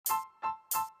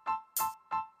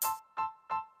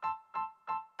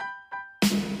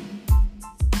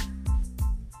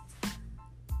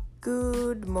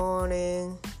Good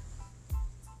morning.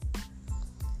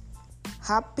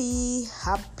 Happy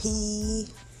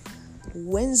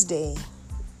Wednesday.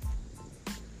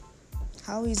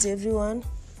 How is everyone?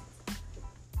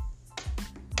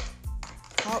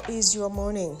 How is your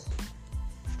morning?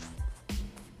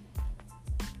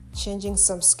 Changing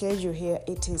some schedule here.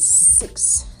 It is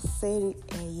 6:30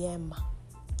 a.m.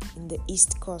 in the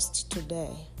East Coast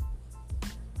today.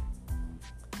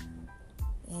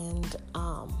 And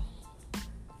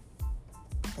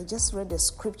I just read a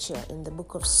scripture in the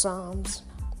book of Psalms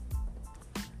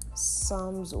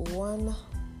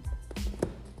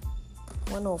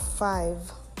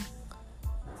 105,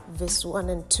 verse 1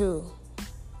 and 2.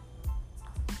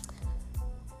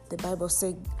 The Bible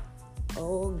says,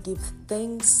 "Oh, give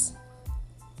thanks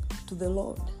to the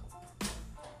Lord.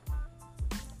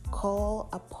 Call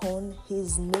upon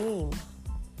his name.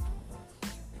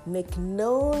 Make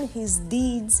known his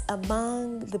deeds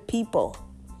among the people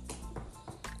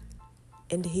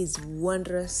and his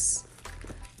wondrous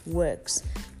works."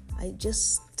 I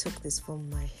just took this from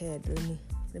my head.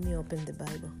 Let me open the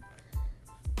Bible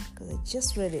because I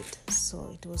just read it, so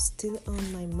it was still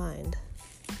on my mind.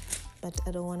 But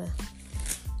I don't want to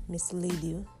mislead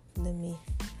you. Let me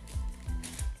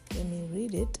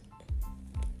read it.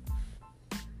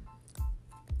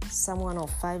 Psalm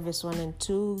 105, verse 1 and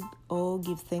 2. "Oh,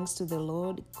 give thanks to the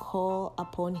Lord. Call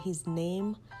upon his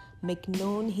name. Make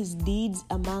known his deeds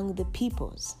among the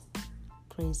peoples."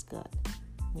 Praise God.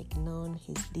 Make known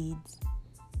his deeds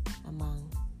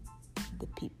among the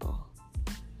people.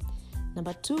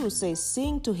 Number 2 says,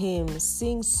 "Sing to him,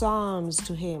 sing psalms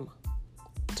to him.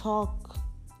 Talk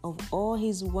of all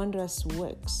his wondrous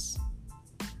works."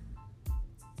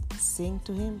 Sing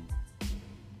to him,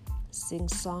 sing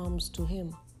psalms to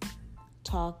him.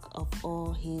 Talk of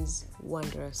all his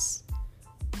wondrous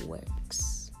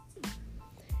works.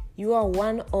 You are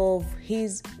one of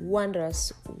his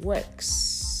wondrous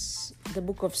works. The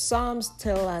book of Psalms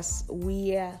tells us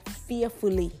we are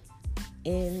fearfully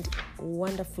and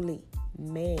wonderfully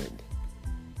made.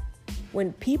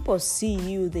 When people see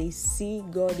you, they see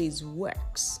God's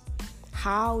works.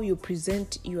 How you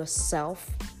present yourself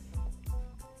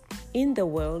in the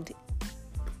world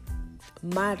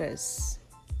matters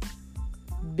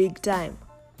big time.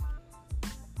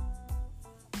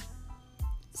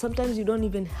 Sometimes you don't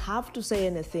even have to say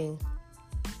anything.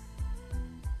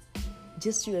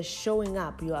 Just you are showing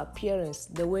up, your appearance,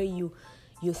 the way you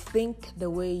think,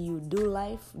 the way you do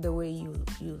life, the way you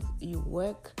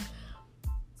work,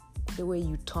 the way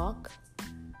you talk,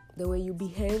 the way you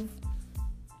behave.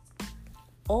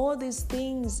 All these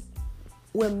things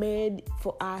were made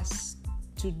for us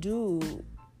to do,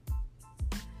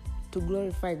 to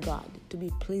glorify God, to be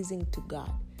pleasing to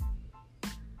God.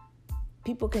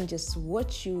 People can just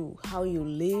watch you, how you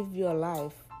live your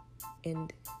life,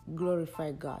 and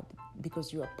glorify God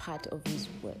because you are part of his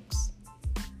works.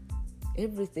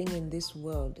 Everything in this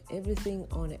world, everything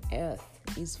on earth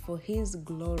is for his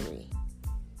glory.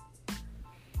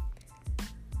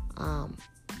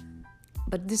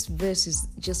 But this verse is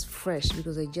just fresh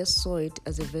because I just saw it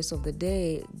as a verse of the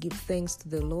day. Give thanks to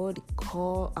the Lord,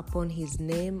 call upon his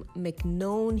name, make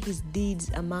known his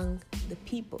deeds among the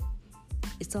people.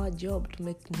 It's our job to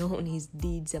make known his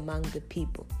deeds among the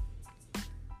people.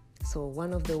 So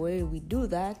one of the way we do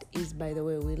that is by the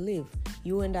way we live.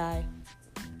 You and I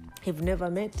have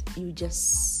never met. You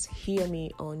just hear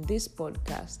me on this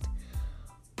podcast.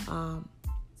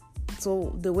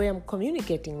 So the way I'm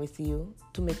communicating with you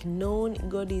to make known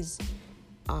God's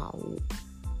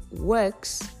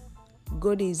works,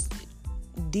 God's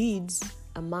deeds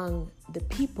among the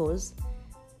peoples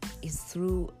is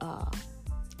through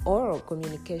oral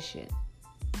communication.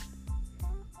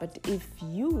 But if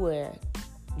you were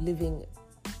living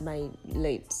my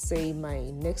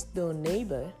next door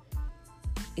neighbor,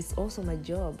 it's also my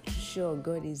job to show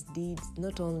God's deeds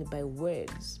not only by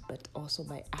words but also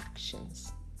by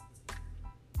actions.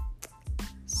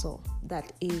 So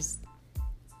that is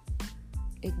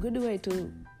a good way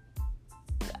to,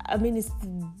 it's a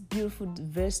beautiful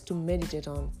verse to meditate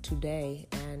on today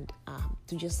and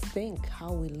to just think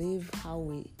how we live, how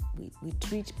we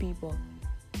treat people,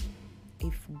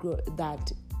 if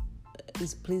that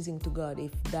is pleasing to God,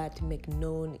 if that make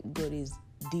known God's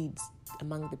deeds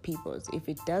among the peoples. If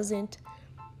it doesn't,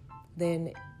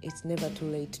 then it's never too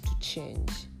late to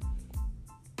change.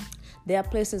 There are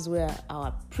places where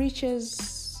our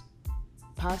preachers,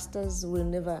 pastors will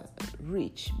never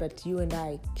reach, but you and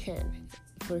I can.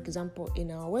 For example,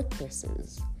 in our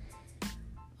workplaces,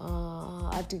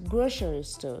 at the grocery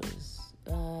stores,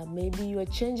 maybe you are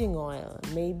changing oil,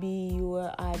 maybe you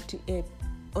are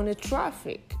on a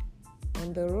traffic,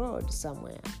 on the road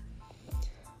somewhere.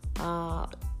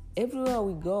 Everywhere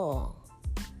we go,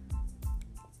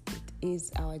 it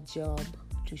is our job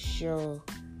to show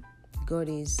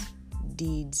God's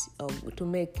deeds, or to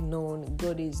make known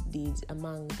God's deeds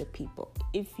among the people,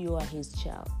 if you are his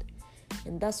child.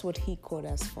 And that's what he called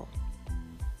us for.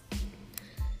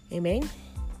 Amen.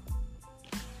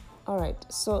 All right,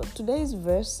 so today's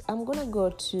verse, I'm going to go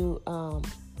to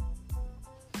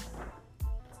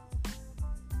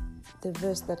the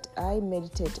verse that I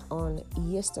meditated on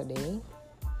yesterday.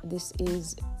 This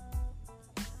is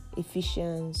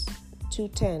Ephesians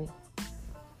 2:10.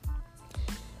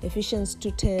 Ephesians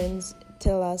 2:10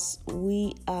 tell us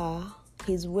we are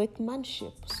his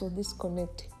workmanship. So this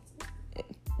connect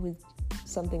with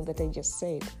something that I just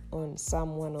said on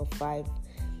Psalm 105,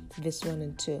 verse 1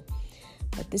 and 2.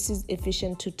 But this is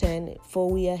Ephesians 2:10. For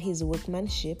we are his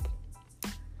workmanship,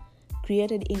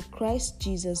 created in Christ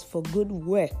Jesus for good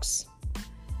works.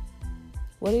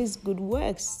 What is good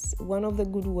works? One of the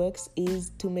good works is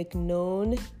to make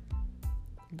known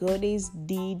God's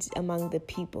deeds among the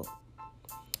people.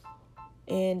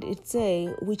 And it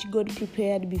says, which God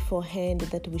prepared beforehand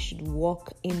that we should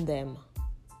walk in them.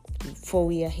 For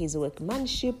we are his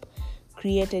workmanship,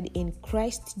 created in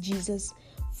Christ Jesus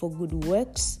for good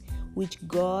works, which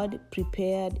God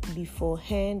prepared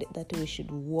beforehand that we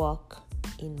should walk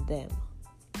in them.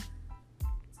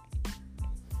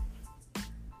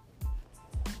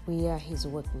 We are his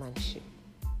workmanship.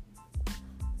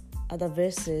 Other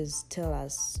verses tell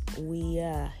us we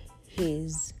are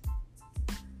his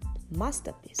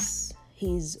masterpiece,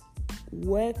 his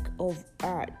work of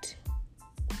art.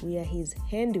 We are his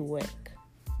handiwork,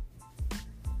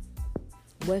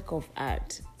 work of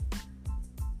art.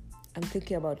 I'm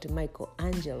thinking about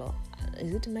Michelangelo.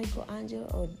 Is it Michelangelo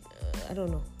or I don't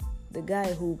know, the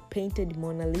guy who painted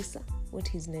Mona Lisa? What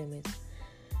his name is?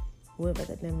 Whoever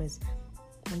that name is.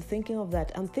 I'm thinking of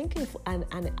that. I'm thinking of an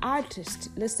artist,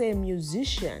 let's say a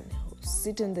musician, who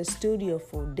sit in the studio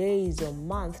for days or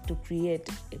months to create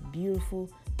a beautiful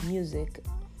music.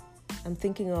 I'm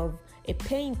thinking of a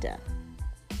painter,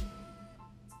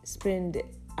 spend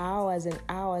hours and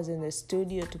hours in the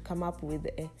studio to come up with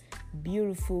a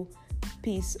beautiful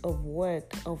piece of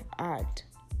work of art.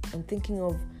 I'm thinking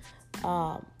of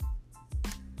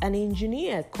an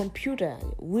engineer, computer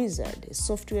wizard, a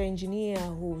software engineer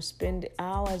who spend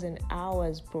hours and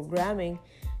hours programming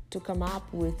to come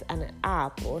up with an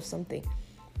app or something.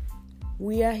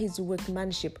 We are his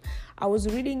workmanship. I was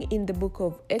reading in the book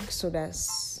of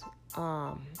Exodus.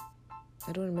 I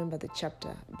don't remember the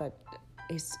chapter, but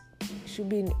it should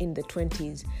be in the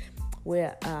 20s,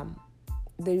 where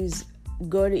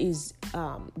God is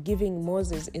giving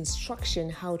Moses instruction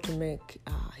how to make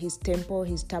his temple,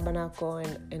 his tabernacle,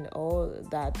 and all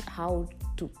that, how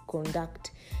to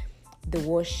conduct the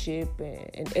worship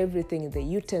and everything, the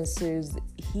utensils.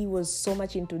 He was so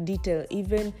much into detail,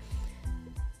 even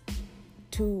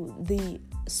to the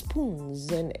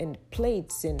spoons and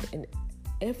plates and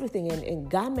everything, and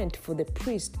garment for the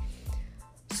priest.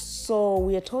 So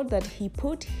we are told that he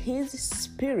put his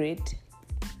spirit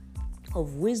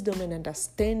of wisdom and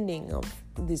understanding of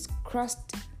this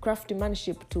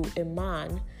craftsmanship to a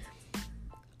man.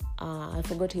 I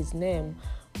forgot his name,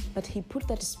 but he put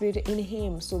that spirit in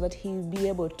him so that he would be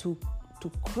able to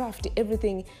craft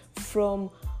everything from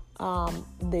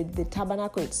the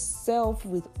tabernacle itself,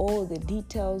 with all the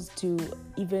details, to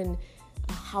even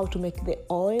how to make the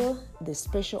oil, the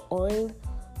special oil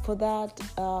for that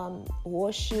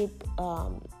worship.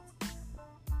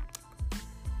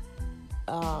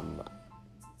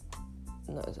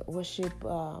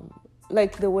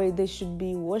 Like the way they should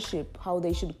be worship, how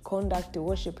they should conduct the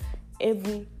worship.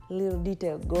 Every little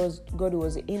detail, God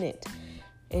was in it,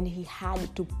 and he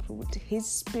had to put his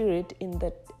spirit in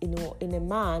that, in a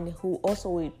man who also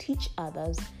will teach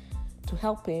others to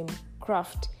help him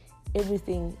craft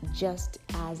everything just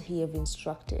as he have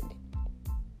instructed.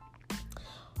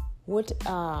 Well,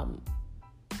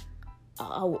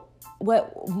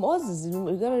 Moses,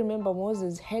 you gotta remember,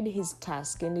 Moses had his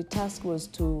task, and the task was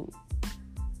to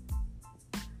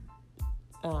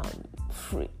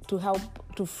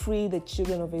free the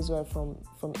children of Israel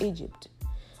from Egypt,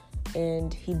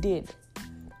 and he did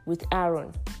with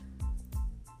Aaron.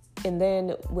 And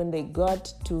then when they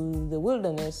got to the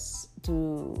wilderness,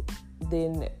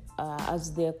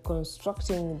 as they're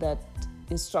constructing that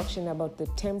instruction about the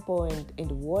temple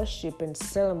and worship and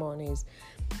ceremonies,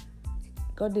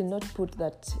 God did not put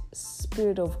that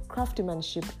spirit of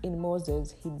craftsmanship in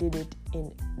Moses. He did it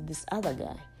in this other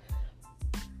guy.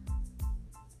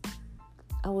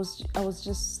 I was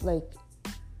just like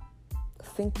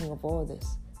thinking of all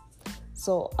this.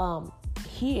 So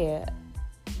here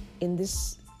in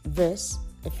this verse,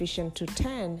 Ephesians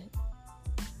 2:10,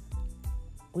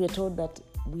 we are told that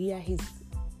we are his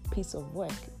piece of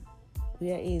work.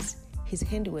 We are his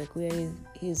handiwork. We are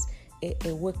his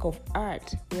a work of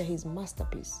art. We are his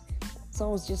masterpiece. So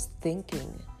I was just thinking,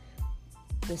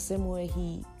 the same way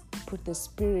he put the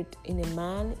spirit in a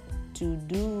man to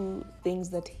do things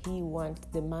that he wants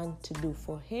the man to do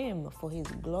for him, for his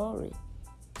glory,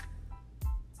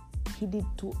 he did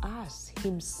to us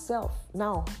himself.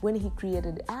 Now, when he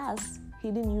created us,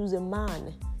 he didn't use a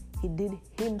man. He did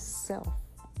himself.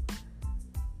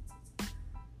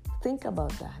 Think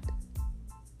about that.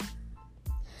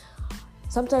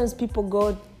 Sometimes people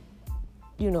go,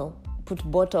 put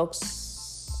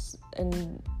Botox,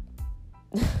 and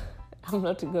I'm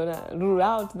not gonna rule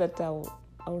out that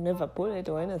I'll never put it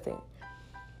or anything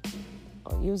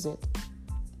or use it.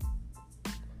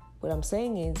 What I'm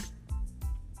saying is,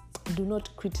 do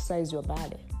not criticize your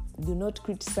body. Do not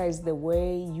criticize the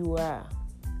way you are.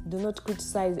 Do not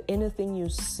criticize anything you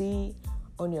see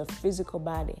on your physical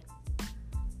body.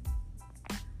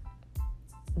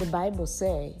 The Bible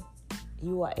says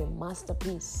you are a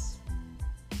masterpiece.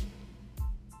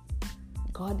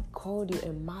 God called you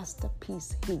a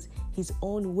masterpiece, his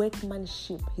own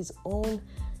workmanship, his own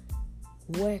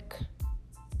work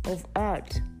of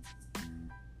art.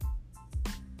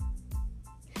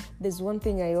 There's one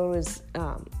thing I always,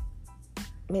 I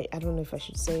don't know if I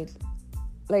should say it,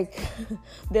 like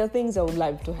there are things I would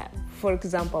like to have. For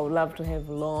example, I would love to have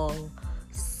long,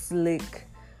 slick,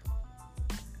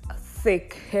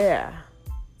 thick hair,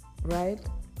 right?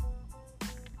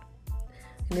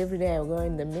 And every day I go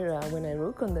in the mirror, when I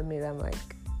look on the mirror, I'm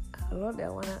like, Lord, I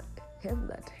want to have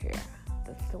that hair.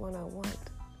 That's the one I want.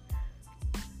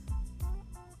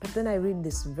 But then I read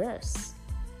this verse.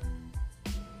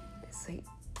 They say,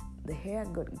 the hair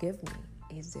God gave me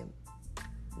is a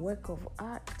work of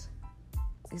art.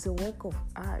 It's a work of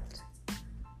art.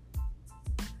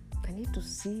 I need to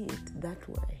see it that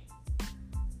way.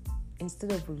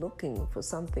 Instead of looking for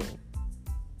something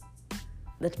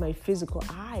that my physical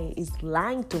eye is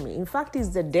lying to me. In fact, it's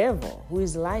the devil who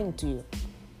is lying to you.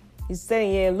 He's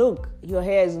saying, yeah, look, your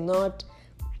hair is not,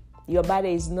 your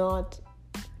body is not,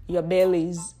 your belly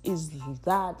is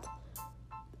that.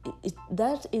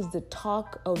 That is the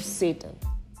talk of Satan.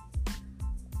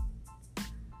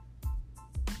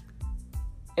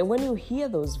 And when you hear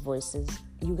those voices,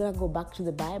 you gotta go back to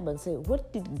the Bible and say,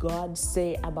 what did God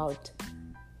say about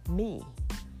me?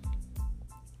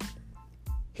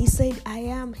 He said, I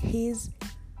am his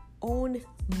own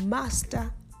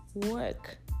master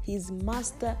work, his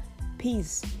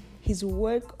masterpiece, his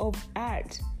work of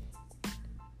art.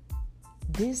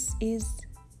 This is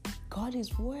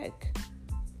God's work.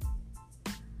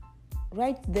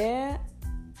 Right there,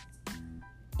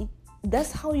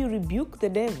 that's how you rebuke the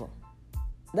devil.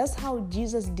 That's how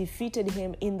Jesus defeated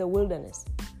him in the wilderness.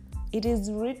 It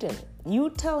is written. You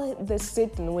tell the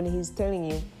Satan when he's telling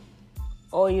you,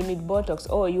 oh, you need Botox,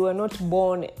 oh, you are not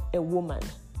born a woman,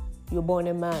 you're born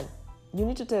a man. You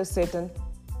need to tell Satan,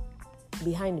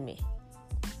 behind me,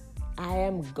 I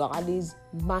am God's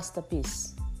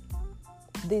masterpiece.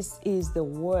 This is the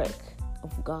work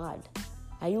of God.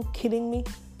 Are you kidding me?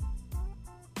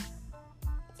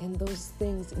 And those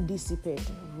things dissipate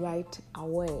right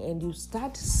away. And you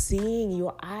start seeing,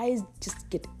 your eyes just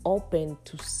get open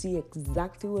to see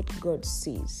exactly what God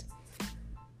sees.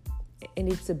 And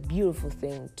it's a beautiful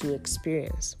thing to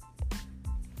experience.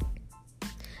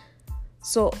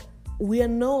 So we are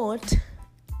not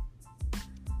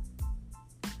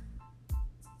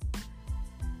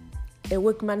a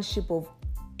workmanship of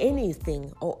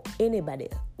anything or anybody.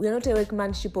 We are not a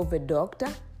workmanship of a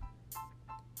doctor.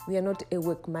 We are not a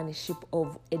workmanship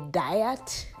of a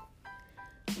diet.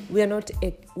 We are not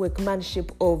a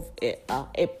workmanship of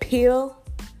a pill.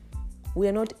 We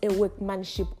are not a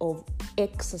workmanship of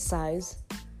exercise.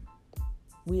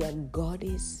 We are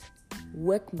God's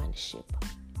workmanship.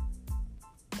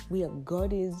 We are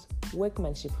God's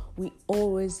workmanship. We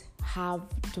always have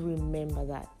to remember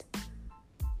that.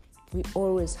 We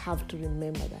always have to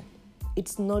remember that.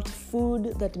 It's not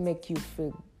food that makes you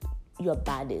feel your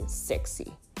body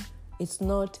sexy. It's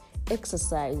not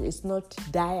exercise. It's not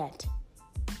diet.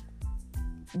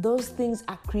 Those things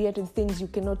are created things. You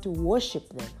cannot worship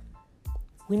them.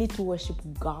 We need to worship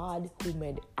God who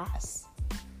made us.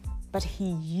 But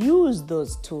he used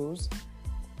those tools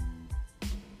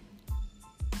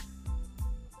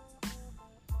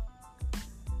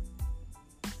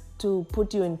to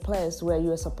put you in place where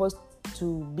you are supposed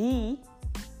to be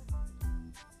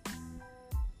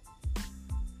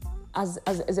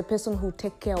as a person who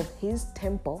take care of his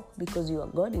temple, because you are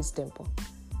God's temple.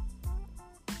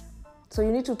 So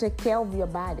you need to take care of your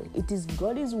body. It is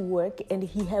God's work, and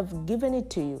He have given it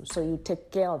to you. So you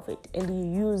take care of it, and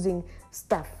you're using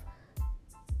stuff,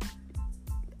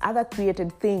 other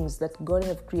created things that God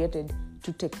have created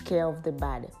to take care of the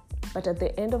body. But at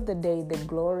the end of the day, the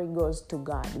glory goes to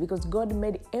God, because God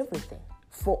made everything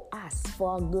for us, for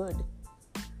our good.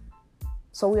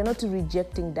 So we are not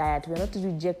rejecting diet. We are not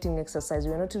rejecting exercise.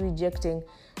 We are not rejecting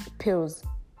pills.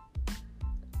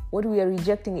 What we are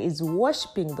rejecting is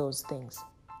worshiping those things.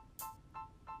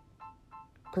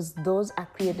 Because those are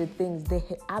created things. They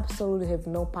absolutely have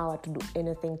no power to do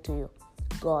anything to you.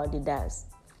 God does.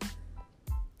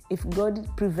 If God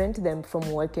prevents them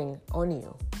from working on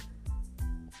you,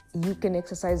 you can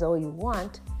exercise all you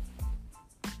want.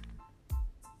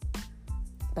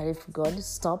 But if God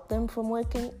stops them from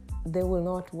working, they will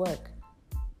not work.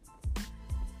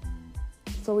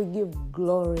 So we give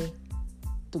glory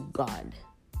to God.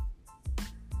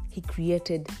 He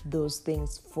created those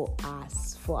things for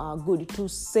us, for our good, to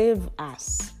save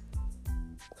us,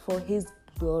 for His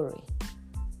glory.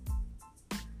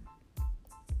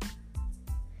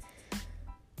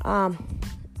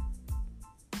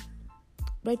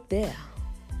 Right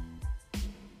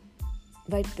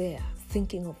there,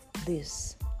 thinking of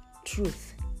this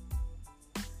truth,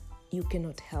 you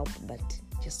cannot help but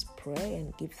just pray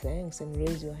and give thanks and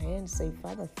raise your hand, say,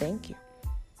 Father, thank you.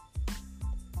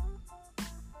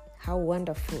 How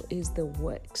wonderful is the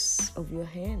works of your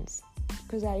hands,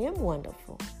 because I am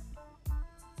wonderful.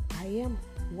 I am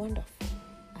wonderful.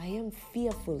 I am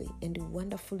fearfully and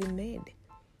wonderfully made.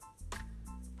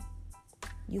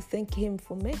 You thank Him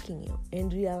for making you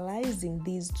and realizing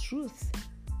these truths.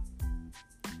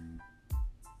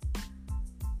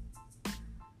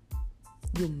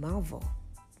 You marvel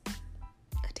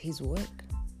at His work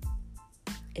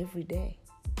every day.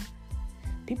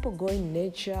 People go in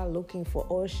nature looking for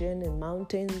ocean and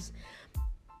mountains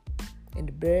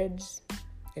and birds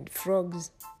and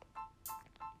frogs.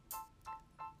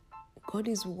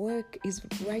 God's work is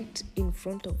right in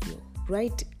front of you,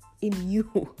 right in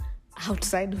you,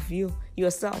 outside of you,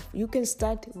 yourself. You can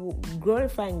start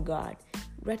glorifying God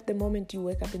right the moment you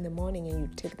wake up in the morning and you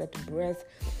take that breath.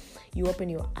 You open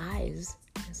your eyes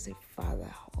and say,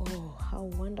 Father, oh, how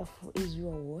wonderful is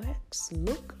your works.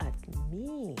 Look at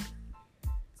me.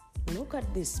 Look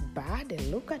at this body.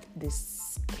 Look at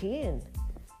this skin.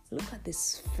 Look at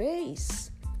this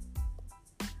face.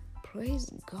 Praise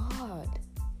God.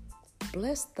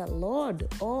 Bless the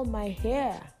Lord, all my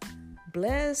hair.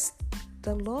 Bless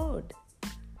the Lord.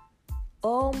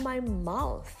 Oh, my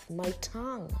mouth, my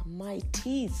tongue, my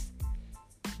teeth.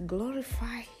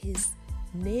 Glorify His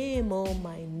name, oh,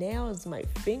 my nails, my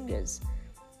fingers.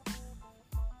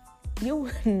 You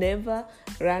will never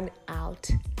run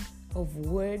out of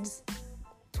words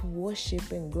to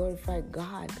worship and glorify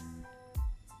God.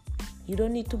 You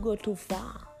don't need to go too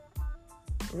far.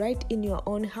 Right in your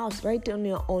own house, right on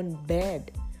your own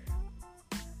bed.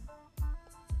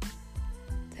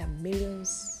 There are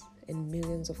millions and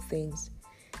millions of things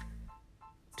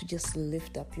to just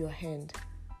lift up your hand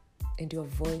and your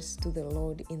voice to the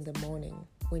Lord in the morning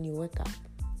when you wake up,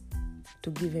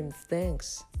 to give Him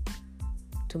thanks,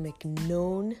 to make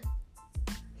known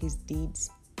His deeds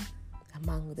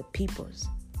among the peoples.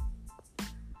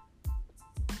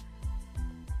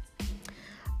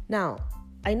 Now,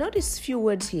 I noticed a few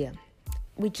words here,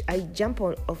 which I jump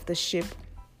off the ship.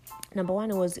 Number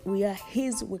one was, we are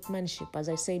His workmanship. As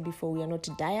I said before, we are not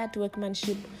diet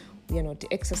workmanship. We are not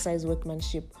exercise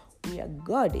workmanship. We are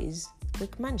God's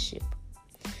workmanship.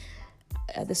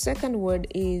 The second word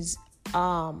is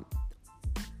the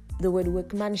word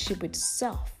workmanship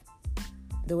itself.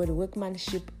 The word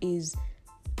workmanship is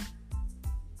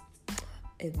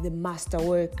the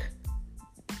masterwork,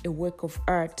 a work of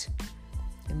art,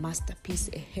 a masterpiece,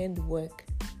 a handwork.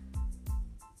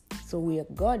 So we are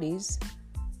God's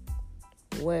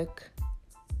work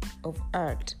of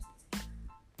art.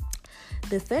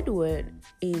 The third word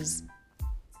is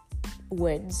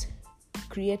words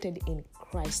created in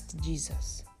Christ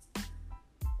Jesus.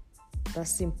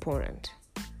 That's important.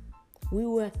 We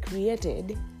were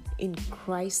created in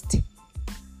Christ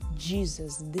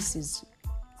Jesus. This is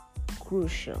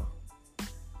crucial.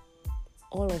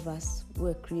 All of us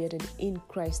were created in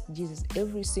Christ Jesus.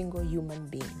 Every single human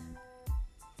being.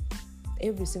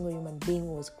 Every single human being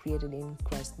was created in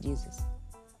Christ Jesus.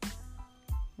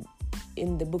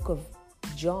 In the book of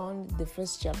John, the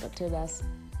first chapter tells us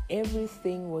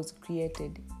everything was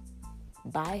created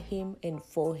by Him and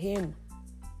for Him.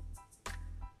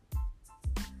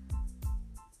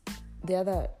 The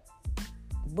other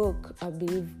book, I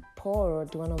believe Paul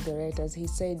wrote, one of the writers, he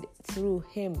said, through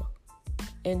Him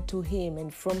and to Him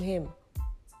and from Him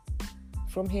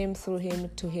from him, through him,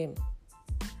 to him.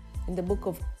 In the book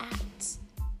of Acts,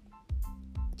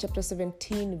 chapter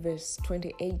 17, verse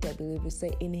 28, I believe, we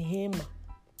say, in him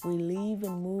we live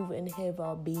and move and have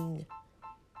our being.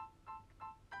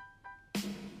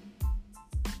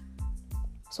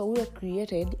 So we were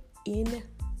created in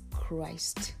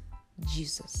Christ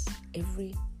Jesus.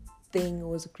 Everything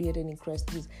was created in Christ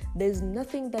Jesus. There's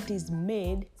nothing that is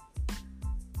made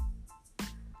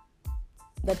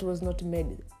that was not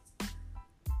made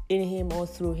in him or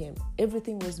through him.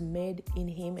 Everything was made in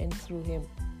him and through him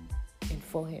and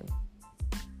for him.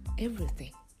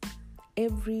 Everything.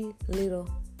 Every little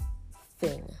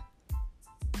thing.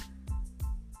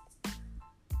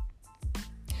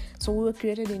 So we were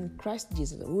created in Christ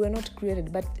Jesus. We were not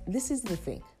created, but this is the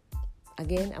thing.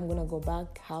 Again, I'm going to go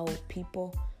back how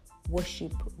people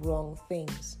worship wrong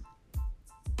things.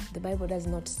 The Bible does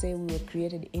not say we were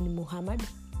created in Muhammad.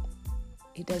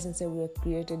 It doesn't say we were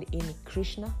created in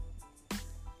Krishna.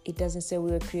 It doesn't say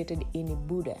we were created in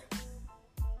Buddha.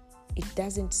 It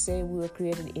doesn't say we were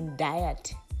created in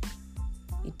diet.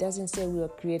 It doesn't say we were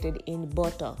created in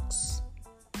Botox.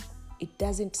 It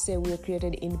doesn't say we were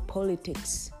created in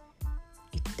politics.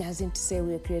 It doesn't say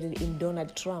we were created in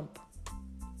Donald Trump.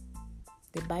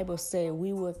 The Bible says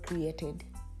we were created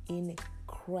in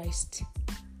Christ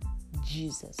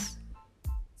Jesus.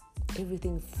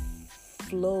 Everything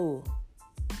flow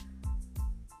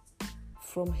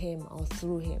from him or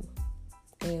through him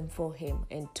and for him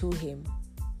and to him.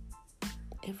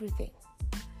 Everything.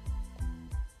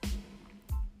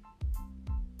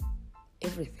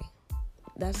 Everything.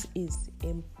 That is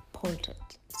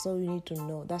important. So you need to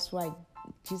know. That's why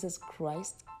Jesus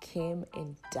Christ came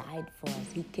and died for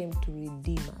us. He came to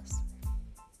redeem us.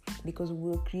 Because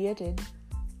we were created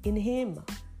in him.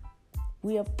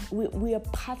 We are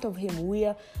part of him. We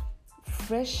are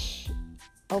fresh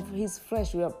of his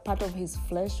flesh. We are part of his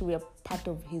flesh. We are part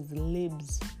of his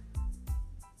limbs.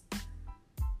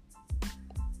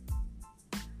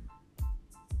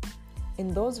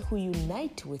 And those who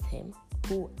unite with him,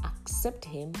 who accept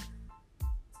him,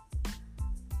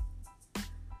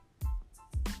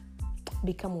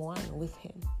 become one with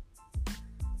him.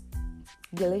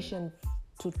 Galatians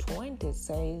 2:20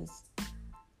 says,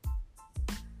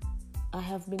 I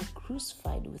have been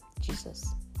crucified with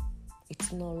Jesus.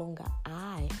 It's no longer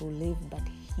I who live, but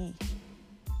he.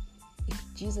 It's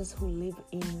Jesus who lives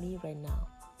in me right now.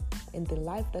 And the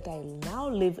life that I now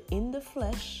live in the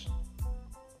flesh,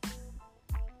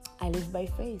 I live by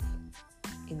faith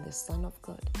in the Son of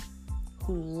God,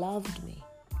 who loved me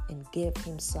and gave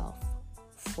himself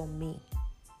for me.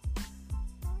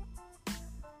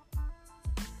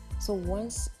 So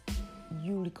once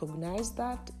you recognize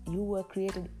that you were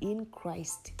created in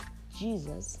Christ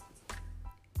Jesus,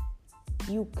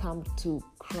 you come to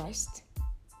Christ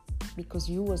because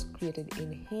you was created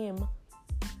in him,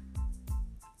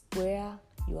 where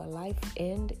your life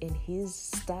end and his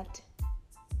start.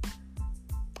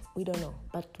 We don't know,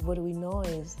 but what we know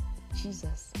is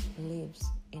Jesus lives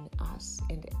in us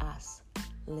and us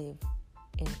live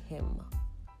in him.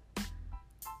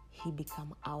 He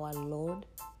become our Lord.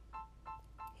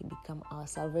 He become our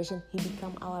salvation. He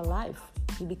become our life.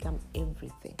 He become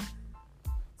everything.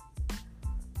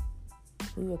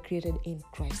 We were created in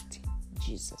Christ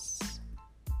Jesus.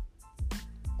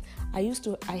 I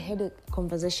had a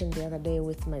conversation the other day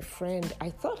with my friend. I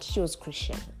thought she was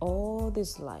Christian all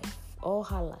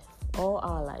her life, all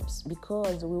our lives,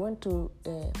 because we went to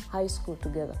high school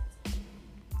together.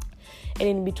 And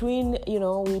in between,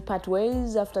 we part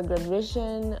ways after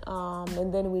graduation,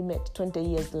 and then we met 20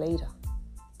 years later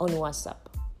on WhatsApp.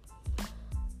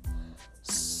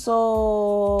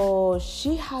 So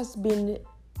she has been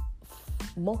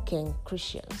mocking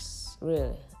Christians,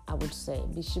 really, I would say.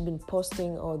 She's been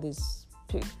posting all these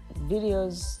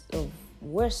videos of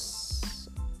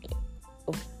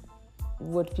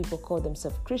what people call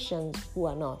themselves Christians who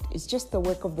are not. It's just the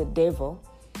work of the devil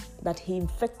that he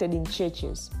infected in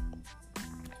churches.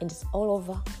 And it's all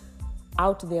over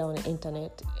out there on the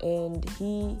internet. And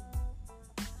he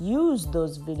used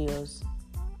those videos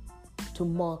to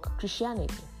mock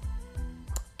Christianity.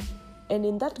 And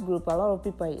in that group, a lot of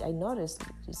people, I noticed,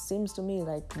 it seems to me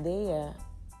like they are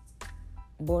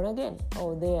born again,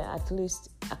 or they at least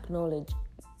acknowledge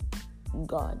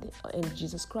God and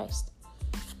Jesus Christ.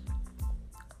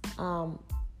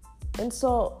 And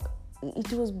so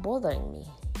it was bothering me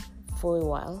for a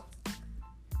while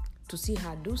to see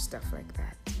her do stuff like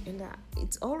that. And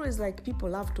it's always like people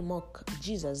love to mock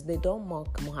Jesus. They don't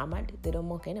mock Muhammad. They don't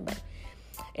mock anybody.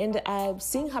 And I've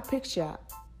seen her picture.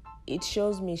 It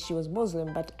shows me she was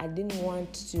Muslim, but I didn't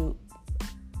want to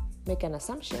make an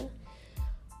assumption.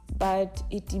 But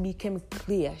it became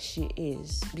clear she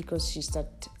is, because she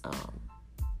started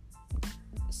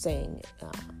saying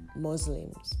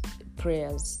Muslims,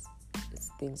 prayers,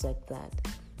 things like that,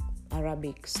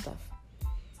 Arabic stuff.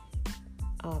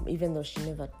 Even though she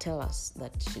never tell us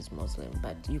that she's Muslim,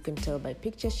 but you can tell by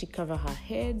pictures. She covered her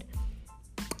head,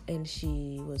 and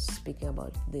she was speaking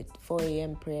about the 4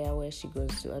 a.m. prayer where she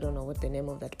goes to, I don't know what the name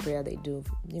of that prayer they do.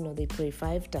 They pray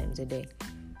 5 times a day.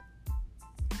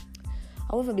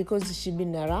 However, because she'd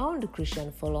been around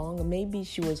Christian for long, maybe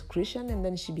she was Christian and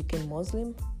then she became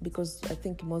Muslim, because I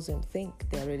think Muslims think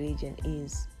their religion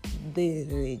is the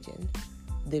religion,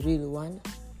 the real one,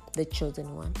 the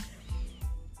chosen one.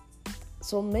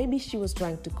 So maybe she was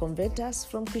trying to convert us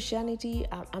from Christianity.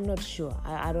 I'm not sure.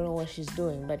 I don't know what she's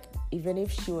doing. But even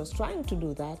if she was trying to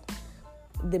do that,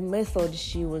 the method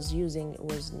she was using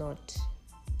was not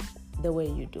the way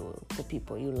you do for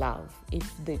people you love.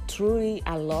 If they truly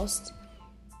are lost,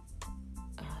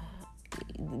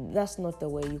 that's not the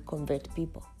way you convert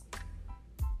people.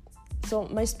 So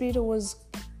my spirit was,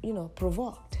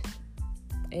 provoked.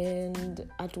 And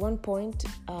at one point,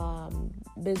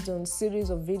 based on series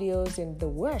of videos and the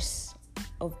worst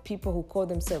of people who call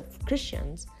themselves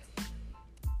Christians,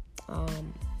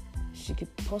 she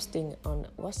kept posting on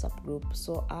WhatsApp group.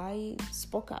 So I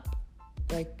spoke up,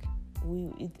 like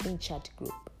we in chat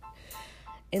group.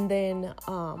 And then,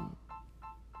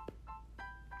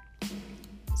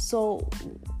 so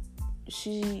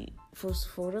she, for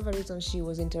whatever reason, she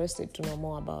was interested to know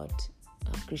more about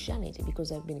Christianity,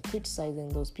 because I've been criticizing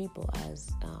those people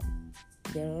as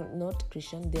they're not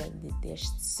Christian, they're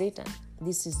Satan.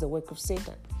 This is the work of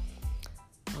Satan.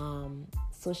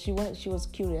 So she was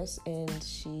curious, and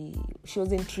she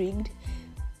was intrigued.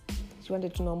 She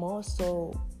wanted to know more.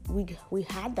 So we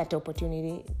had that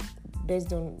opportunity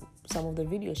based on some of the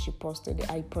videos she posted.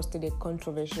 I posted a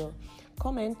controversial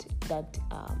comment that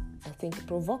I think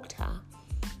provoked her.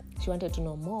 She wanted to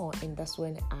know more, and that's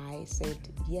when I said,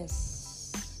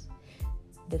 yes,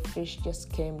 the fish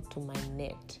just came to my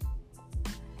net.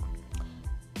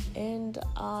 And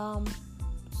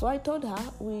so I told her,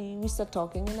 we started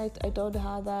talking, and I told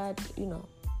her that,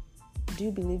 do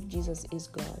you believe Jesus is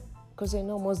God? Because I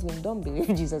know Muslims don't believe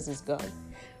Jesus is God.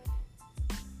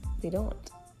 They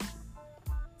don't.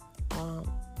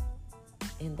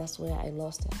 And that's where I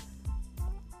lost her.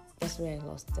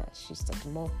 She started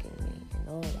mocking me and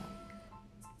all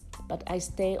that. But I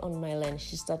stay on my lane.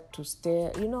 She started to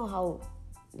stare. You know how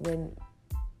when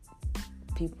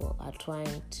people are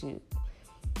trying to,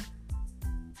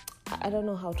 I don't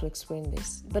know how to explain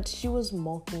this, but she was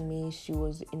mocking me. She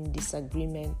was in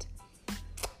disagreement.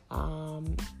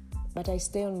 But I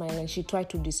stay on my lane. She tried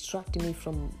to distract me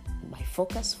from my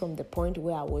focus, from the point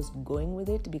where I was going with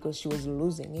it, because she was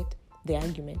losing it, the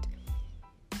argument.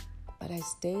 But I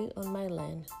stay on my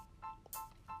lane.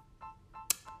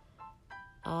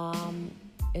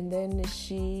 And then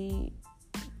she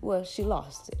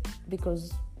lost it,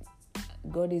 because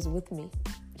God is with me.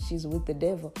 She's with the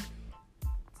devil.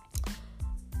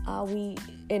 We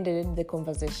ended the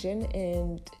conversation,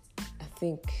 and I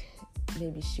think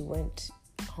maybe she went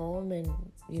home and,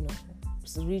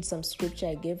 read some scripture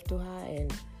I gave to her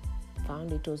and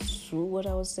found it was true what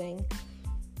I was saying.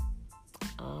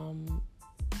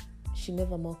 She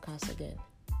never mocked us again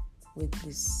with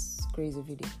this crazy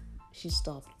video. She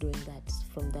stopped doing that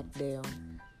from that day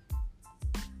on.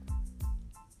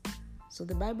 So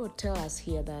the Bible tells us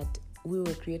here that we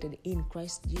were created in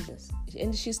Christ Jesus.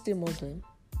 And she's still Muslim.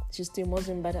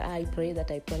 But I pray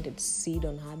that I planted seed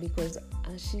on her, because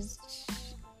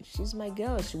she's my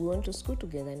girl. We went to school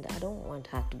together, and I don't want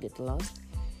her to get lost.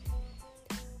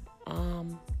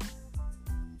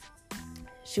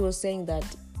 She was saying that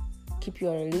keep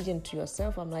your religion to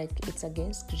yourself. I'm like, it's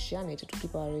against Christianity to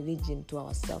keep our religion to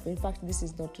ourselves. In fact, this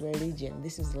is not religion.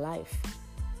 This is life.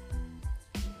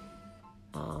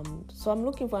 So I'm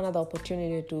looking for another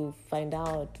opportunity to find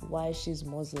out why she's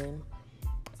Muslim.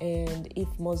 And if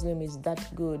Muslim is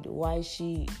that good, why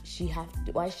she's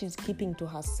keeping to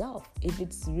herself if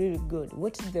it's really good?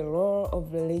 What is the role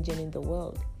of religion in the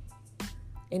world?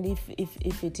 And if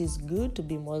it is good to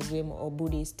be Muslim or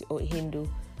Buddhist or Hindu,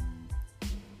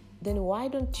 then why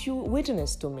don't you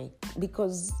witness to me?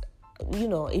 Because,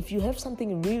 if you have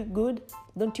something really good,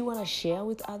 don't you want to share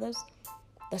with others?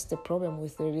 That's the problem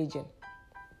with religion.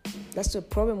 That's the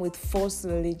problem with false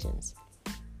religions.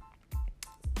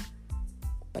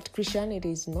 But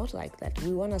Christianity is not like that.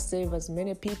 We want to save as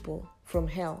many people from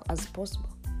hell as possible.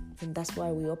 And that's why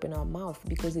we open our mouth,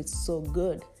 because it's so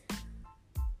good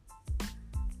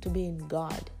to be in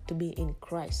God, to be in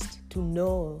Christ, to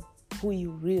know who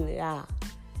you really are.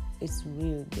 It's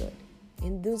really good.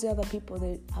 And those other people,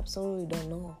 they absolutely don't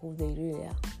know who they really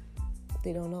are.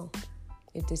 They don't know.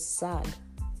 It is sad.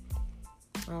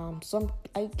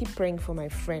 I keep praying for my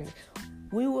friend.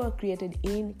 We were created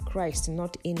in Christ,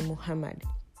 not in Muhammad.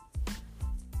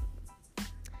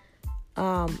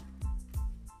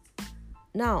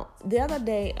 Now, the other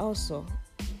day also,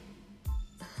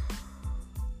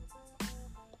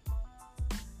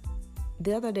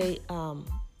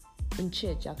 in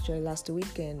church, actually last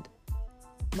weekend,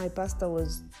 my pastor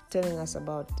was telling us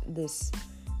about this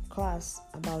class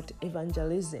about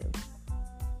evangelism,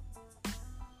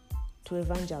 to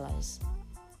evangelize,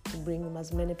 to bring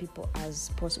as many people as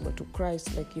possible to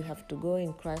Christ. Like, you have to go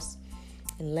in Christ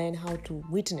and learn how to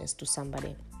witness to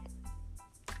somebody.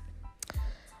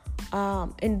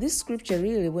 And this scripture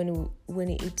really, when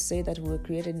it says that we were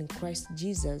created in Christ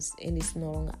Jesus, and it's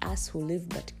no longer us who live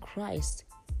but Christ,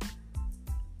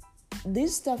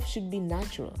 this stuff should be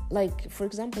natural. Like, for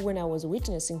example, when I was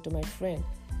witnessing to my friend,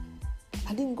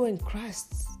 I didn't go in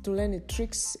Christ to learn the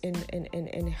tricks and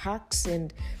hacks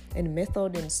and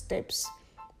method and steps,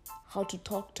 how to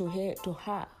talk to her,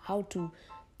 how to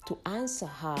answer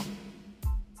her,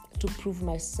 to prove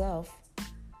myself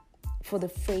for the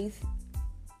faith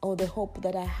or the hope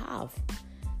that I have.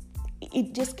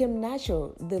 It just came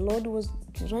natural. The Lord was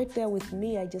right there with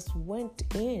me. I just went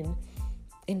in,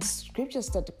 and scriptures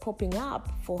started popping up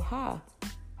for her.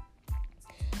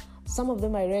 Some of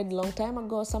them I read a long time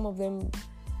ago. Some of them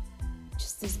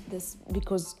just this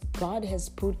because God has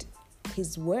put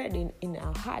His word in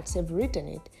our hearts, have written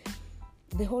it.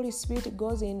 The Holy Spirit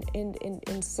goes in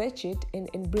and search it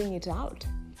and bring it out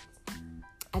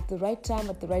at the right time,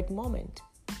 at the right moment.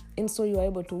 And so you are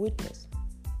able to witness.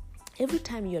 Every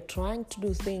time you're trying to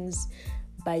do things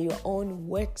by your own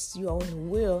works, your own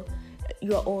will,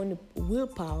 your own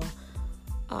willpower,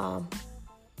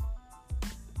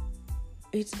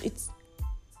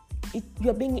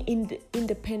 you're being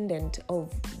independent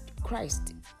of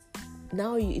Christ.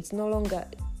 Now it's no longer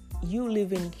you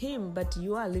living in Him, but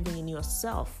you are living in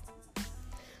yourself.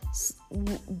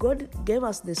 God gave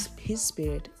us His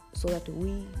Spirit so that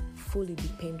we fully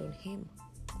depend on Him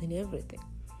in everything.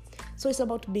 So it's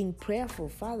about being prayerful.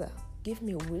 Father, give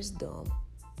me wisdom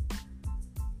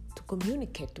to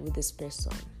communicate with this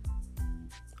person.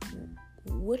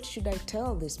 What should I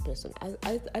tell this person?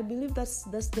 I believe that's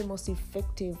the most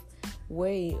effective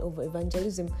way of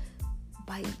evangelism,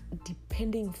 by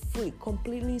depending fully,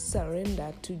 completely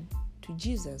surrender to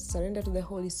Jesus, surrender to the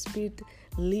Holy Spirit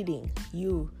leading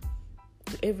you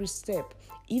to every step.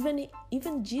 Even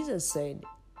Jesus said,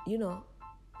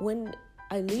 when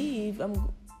I leave,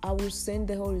 I will send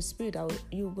the Holy Spirit.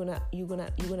 You're gonna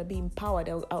be empowered.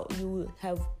 You will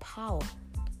have power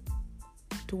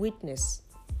to witness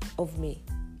of me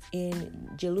in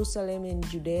Jerusalem, in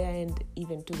Judea, and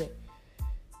even to the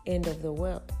end of the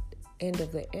world, end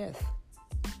of the earth.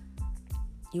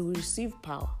 You will receive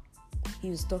power. He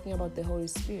was talking about the Holy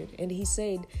Spirit, and He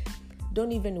said,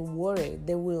 "Don't even worry.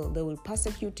 They will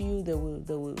persecute you. They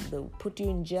will put you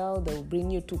in jail. They will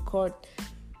bring you to court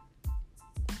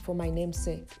for my name's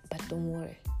sake. But don't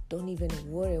worry. Don't even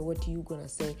worry what you're gonna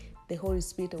say. The Holy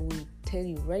Spirit will tell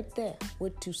you right there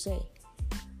what to say."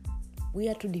 We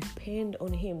are to depend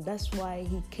on Him. That's why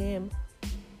He came,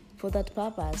 for that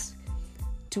purpose.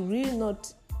 To really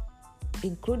not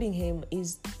including Him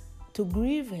is to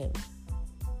grieve Him.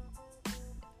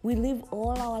 We live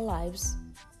all our lives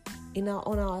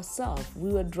on ourselves.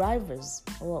 We were drivers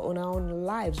on our own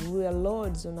lives. We were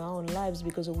lords on our own lives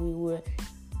because we were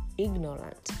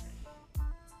ignorant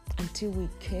until we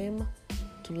came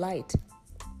to light.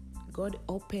 God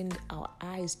opened our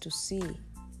eyes to see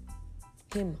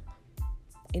Him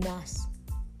in us.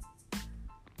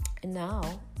 And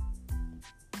now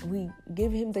we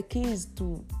give Him the keys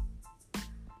to,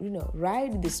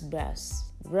 ride this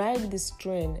bus, ride this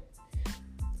train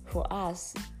for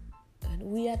us. And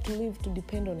we are to live to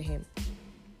depend on Him.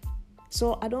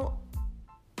 So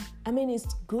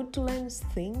it's good to learn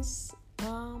things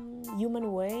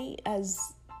human way,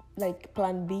 as like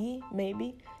plan B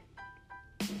maybe.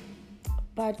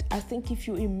 But I think if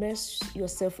you immerse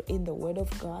yourself in the Word of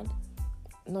God,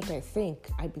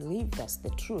 I believe that's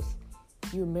the truth.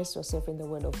 You immerse yourself in the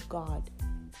Word of God,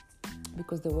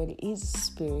 because the Word is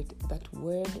Spirit. That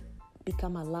Word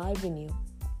become alive in you.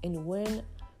 And when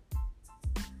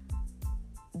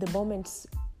the moments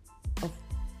of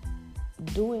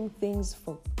doing things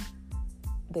for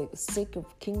the sake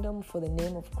of kingdom, for the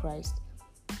name of Christ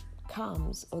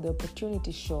comes, or the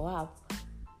opportunity show up,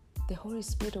 the Holy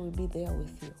Spirit will be there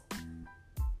with you.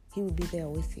 He will be there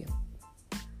with you.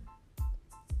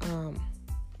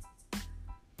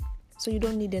 So you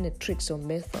don't need any tricks or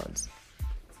methods.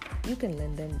 You can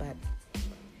learn them, but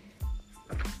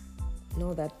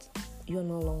know that you're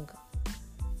no longer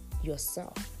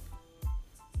yourself.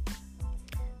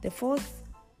 The fourth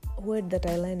word that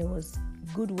I learned was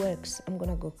good works. I'm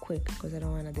gonna go quick because I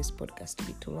don't want this podcast to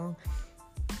be too long.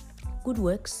 Good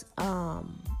works.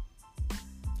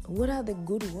 What are the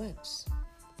good works?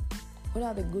 What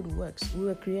are the good works? We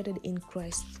were created in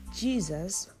Christ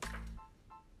Jesus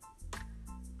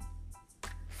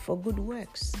for good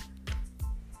works.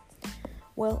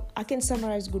 Well, I can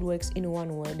summarize good works in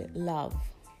one word: love.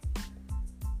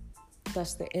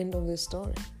 That's the end of the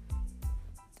story.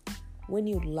 When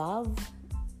you love,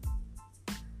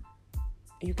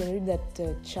 you can read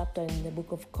that chapter in the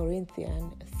book of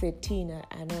Corinthians 13.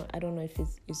 I don't know if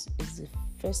it's the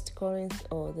first Corinth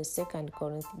or the second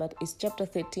Corinth, but it's chapter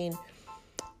 13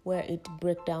 where it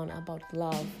breaks down about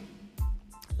love.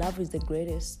 Love is the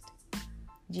greatest.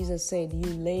 Jesus said,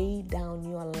 you lay down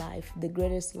your life. The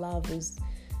greatest love is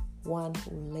one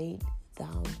who laid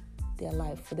down their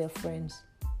life for their friends.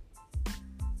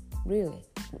 Really,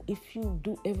 if you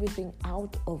do everything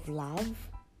out of love,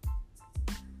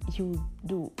 you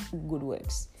do good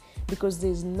works, because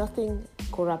there's nothing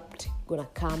corrupt gonna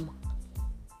come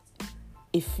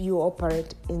if you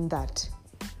operate in that.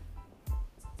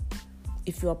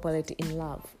 If you operate in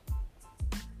love,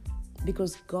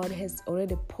 because God has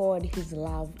already poured His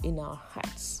love in our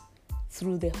hearts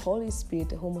through the Holy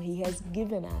Spirit whom He has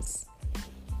given us.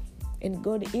 And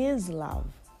God is love.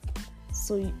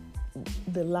 So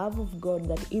the love of God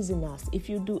that is in us, if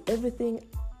you do everything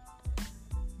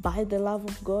by the love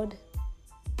of God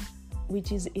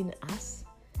which is in us,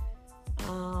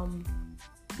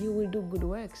 you will do good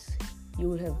works. You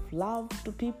will have love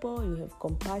to people, you have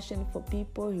compassion for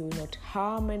people, you will not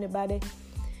harm anybody,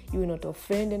 you will not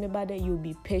offend anybody, you will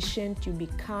be patient, you will be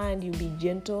kind, you will be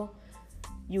gentle,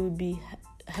 you will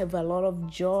have a lot of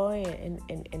joy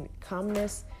and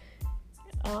calmness.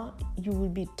 You will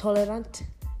be tolerant,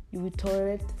 you will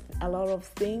tolerate a lot of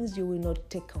things, you will not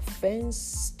take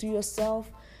offense to yourself.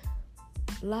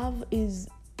 Love is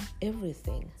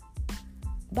everything.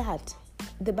 But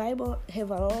the Bible have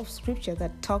a lot of scripture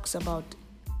that talks about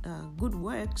good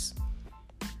works.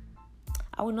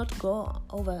 I will not go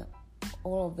over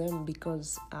all of them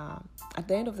because at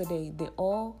the end of the day, they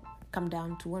all come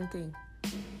down to one thing: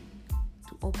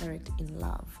 to operate in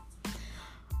love.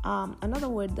 Another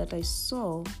word that I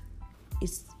saw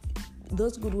is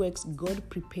those good works God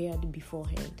prepared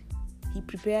beforehand. He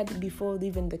prepared before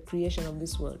even the creation of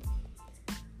this world.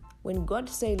 When God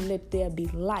said, "Let there be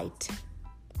light,"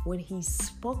 when He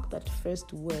spoke that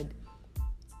first word,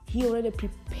 He already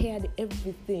prepared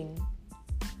everything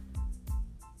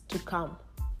to come.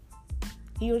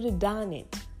 He already done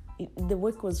it. The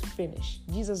work was finished.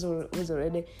 Jesus was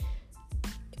already,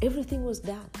 everything was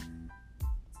done.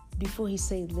 Before He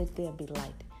said, "Let there be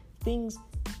light,"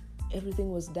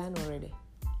 everything was done already.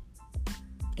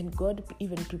 And God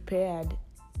even prepared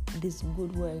these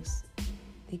good works.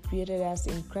 He created us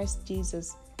in Christ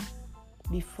Jesus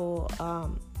before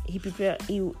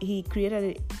He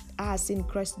created us in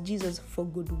Christ Jesus for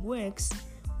good works,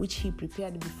 which He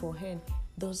prepared beforehand.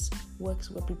 Those works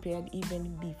were prepared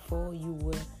even before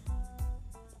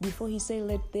before He said,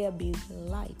 "Let there be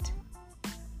light."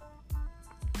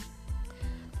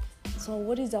 So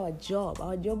what is our job?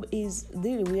 Our job is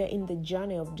really, we are in the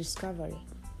journey of discovery.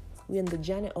 We are in the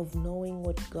journey of knowing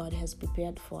what God has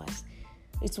prepared for us.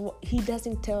 He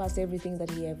doesn't tell us everything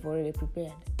that He have already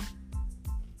prepared.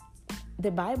 The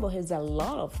Bible has a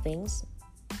lot of things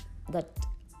that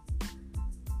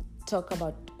talk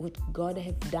about what God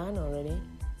has done already,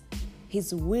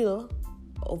 His will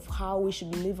of how we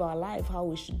should live our life, how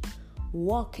we should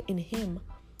walk in Him.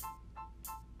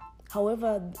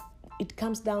 However, it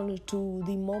comes down to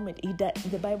the moment.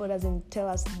 The Bible doesn't tell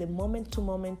us the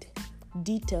moment-to-moment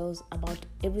details about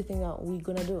everything that we're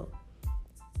going to do.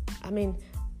 I mean,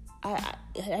 I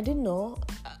didn't know.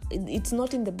 It's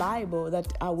not in the Bible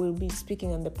that I will be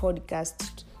speaking on the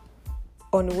podcast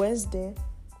on Wednesday,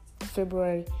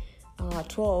 February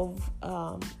 12,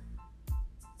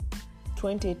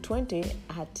 2020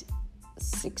 at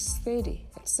 6:30,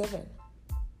 at 7.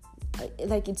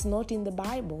 Like, it's not in the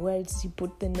Bible where He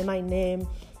put my name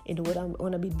and what I'm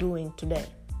going to be doing today.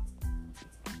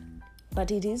 But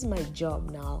it is my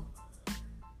job now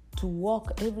to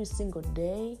walk every single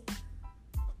day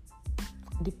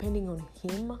depending on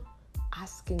Him,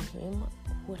 asking Him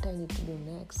what I need to do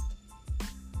next.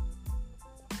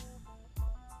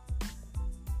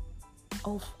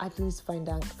 Of at least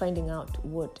finding out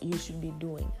what you should be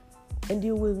doing. And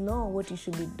you will know what you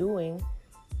should be doing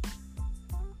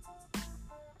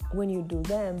when you do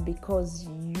them, because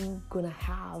you're gonna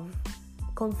have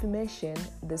confirmation,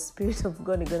 the Spirit of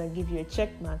God is gonna give you a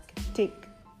check mark, tick,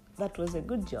 that was a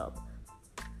good job.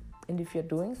 And if you're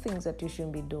doing things that you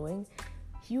shouldn't be doing,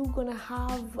 you're gonna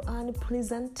have an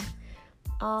unpleasant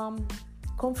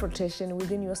confrontation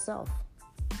within yourself.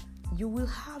 You will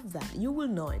have that. You will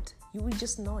know it. You will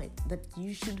just know it, that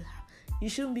you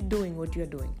shouldn't be doing what you're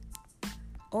doing,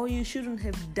 or you shouldn't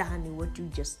have done what you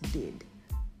just did.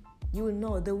 You will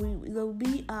know there will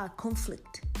be a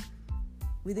conflict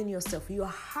within yourself. Your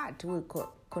heart will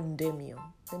condemn you.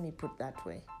 Let me put that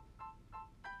way.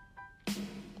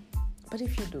 But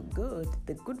if you do good,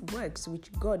 the good works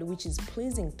which is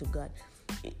pleasing to God,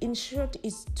 in short,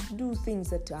 is to do things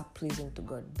that are pleasing to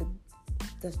God.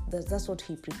 That's what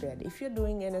He prepared. If you're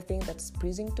doing anything that's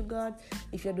pleasing to God,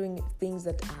 if you're doing things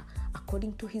that are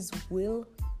according to His will,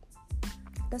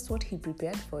 that's what He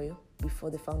prepared for you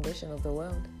before the foundation of the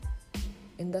world.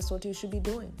 And that's what you should be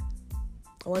doing.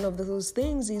 One of those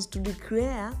things is to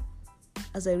declare,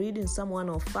 as I read in Psalm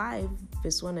 105,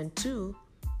 verse 1 and 2,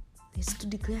 is to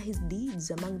declare His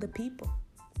deeds among the people.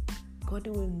 God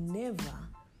will never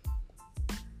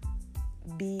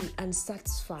be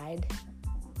unsatisfied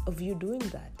of you doing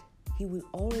that. He will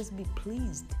always be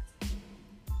pleased.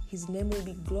 His name will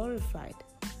be glorified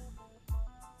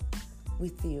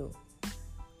with you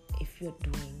if you're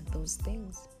doing those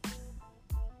things.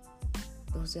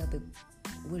 Those are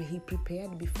what He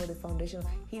prepared before the foundation.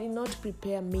 He did not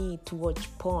prepare me to watch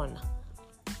porn.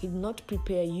 He did not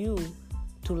prepare you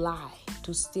to lie,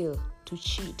 to steal, to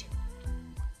cheat.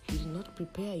 He did not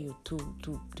prepare you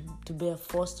to bear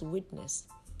false witness.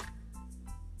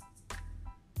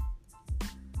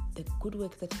 The good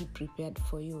work that He prepared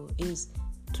for you is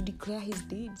to declare His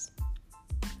deeds,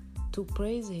 to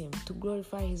praise Him, to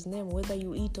glorify His name, whether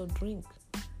you eat or drink.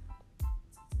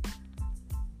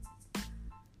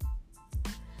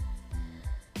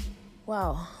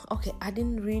 Wow. Okay, I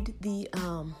didn't read the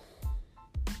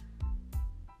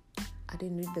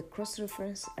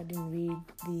cross-reference. I didn't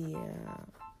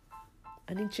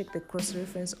check the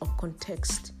cross-reference or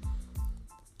context.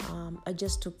 I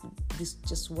just took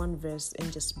just one verse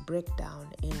and just break down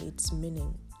in its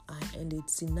meaning, and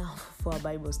it's enough for a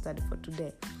Bible study for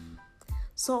today.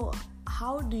 So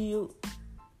how do you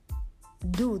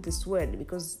do this word?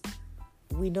 Because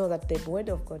we know that the word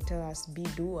of God tells us, be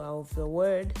doer of the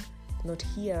word, not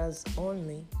hearers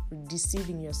only,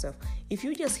 deceiving yourself. If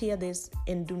you just hear this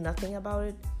and do nothing about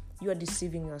it, you are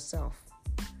deceiving yourself.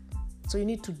 So you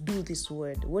need to do this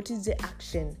word. What is the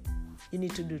action you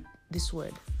need to do this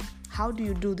word? How do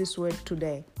you do this word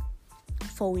today?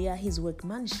 For we are His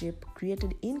workmanship,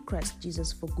 created in Christ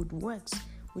Jesus for good works,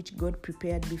 which God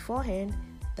prepared beforehand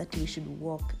that we should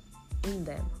walk in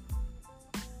them.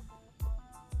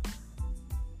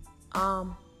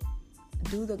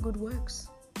 Do the good works.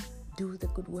 Do the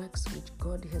good works which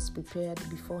God has prepared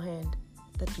beforehand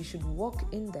that you should walk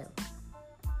in them.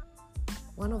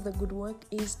 One of the good work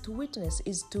is to witness,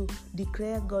 is to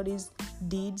declare God's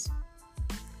deeds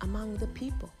among the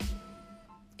people.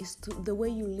 It's to the way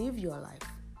you live your life.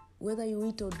 Whether you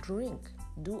eat or drink,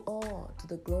 do all to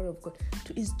the glory of God.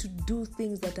 Is to do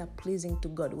things that are pleasing to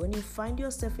God. When you find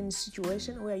yourself in a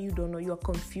situation where you don't know, you are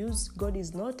confused, God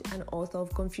is not an author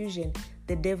of confusion.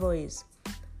 The devil is.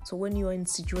 So when you are in a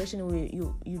situation where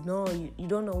you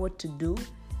don't know what to do,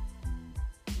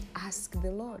 ask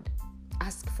the Lord.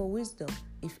 Ask for wisdom.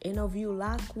 If any of you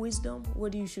lack wisdom,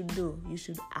 what you should do? You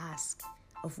should ask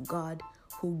of God,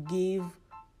 who gave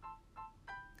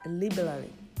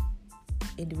liberally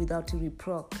and without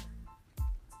reproach,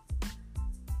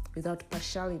 without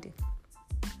partiality,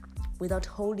 without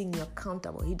holding you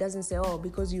accountable. He doesn't say, oh,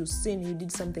 because you sinned, you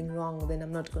did something wrong, then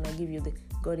I'm not going to give you the...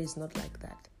 God is not like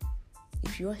that.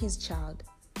 If you are His child,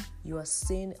 your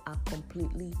sin are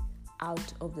completely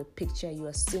out of the picture. You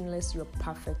are sinless, you are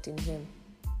perfect in Him.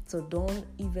 So don't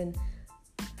even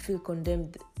feel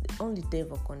condemned. Only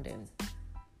devil condemned.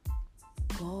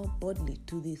 Go boldly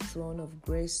to the throne of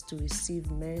grace to receive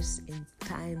mercy in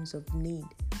times of need.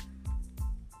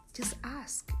 Just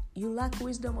ask. You lack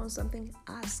wisdom on something?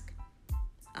 Ask.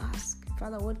 Ask.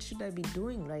 Father, what should I be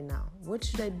doing right now? What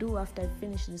should I do after I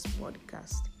finish this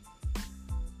podcast?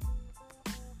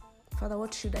 Father,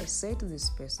 what should I say to this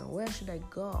person? Where should I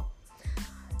go?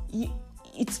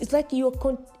 It's like you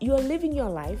are living your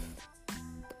life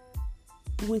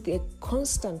with a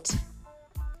constant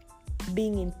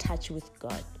being in touch with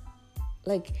God.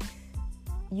 Like,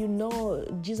 you know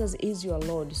Jesus is your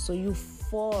Lord, so you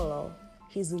follow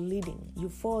His leading. You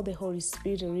follow the Holy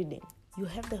Spirit leading. You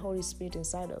have the Holy Spirit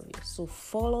inside of you, so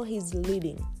follow His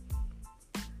leading.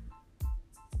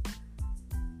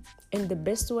 And the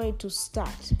best way to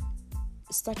start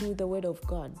with the Word of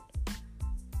God.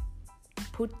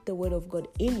 Put the Word of God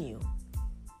in you,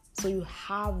 so you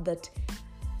have that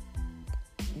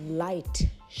light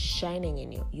shining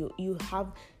in you. You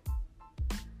have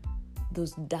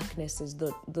those darknesses,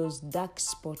 those dark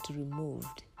spots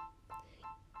removed.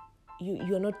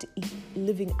 You're not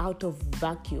living out of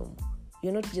vacuum.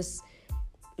 You're not just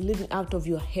living out of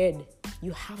your head.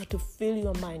 You have to fill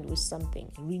your mind with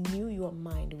something. Renew your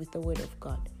mind with the Word of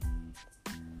God.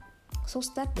 So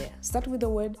start there. Start with the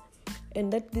Word,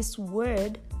 and let this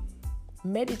Word,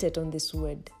 meditate on this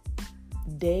Word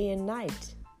day and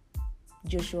night.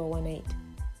 Joshua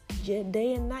 1:8.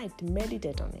 Day and night,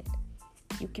 meditate on it.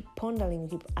 You keep pondering, you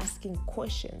keep asking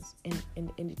questions, and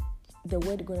the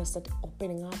Word is going to start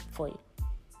opening up for you.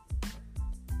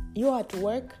 You're at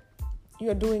work,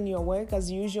 you're doing your work as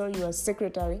usual, you're a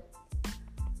secretary,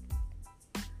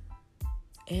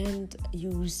 and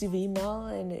you receive email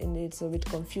and it's a bit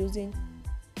confusing.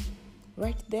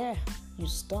 Right there, you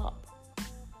stop.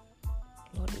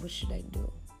 Lord, what should I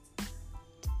do?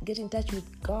 Get in touch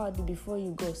with God before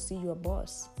you go see your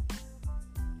boss.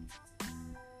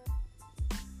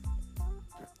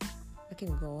 I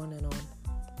can go on and on.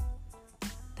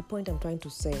 The point I'm trying to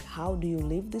say, how do you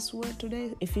live this word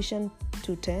today? Ephesians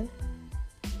 2:10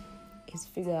 is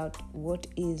figure out what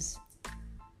is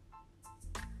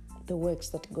the works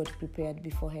that God prepared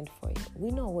beforehand for you.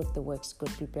 We know what the works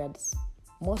God prepared.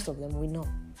 Most of them we know.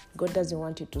 God doesn't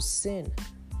want you to sin.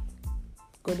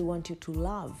 God wants you to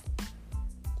love.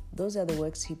 Those are the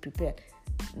works He prepared.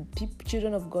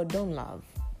 Children of God don't love.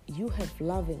 You have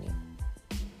love in you.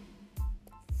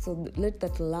 So let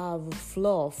that love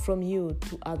flow from you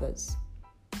to others.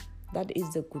 That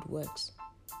is the good works.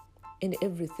 And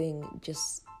everything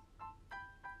just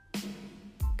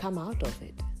come out of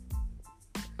it.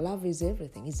 Love is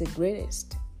everything. It's the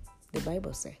greatest, the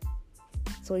Bible says.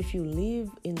 So if you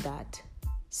live in that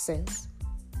sense,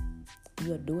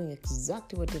 you are doing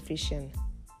exactly what Ephesians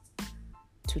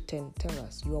 2:10 tells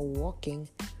us. You are walking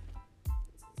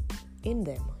in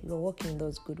them. You are walking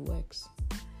those good works.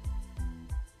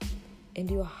 And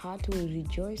your heart will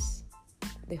rejoice.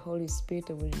 The Holy Spirit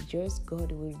will rejoice.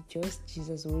 God will rejoice.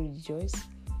 Jesus will rejoice.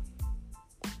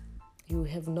 You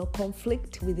have no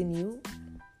conflict within you.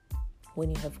 When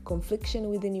you have confliction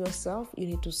within yourself, you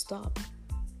need to stop.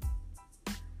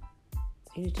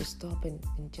 You need to stop and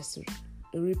just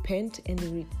repent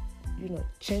and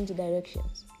change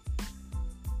directions.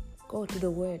 Go to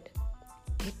the Word.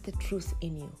 Get the truth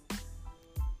in you.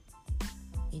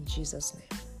 In Jesus'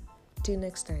 name. Till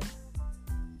next time.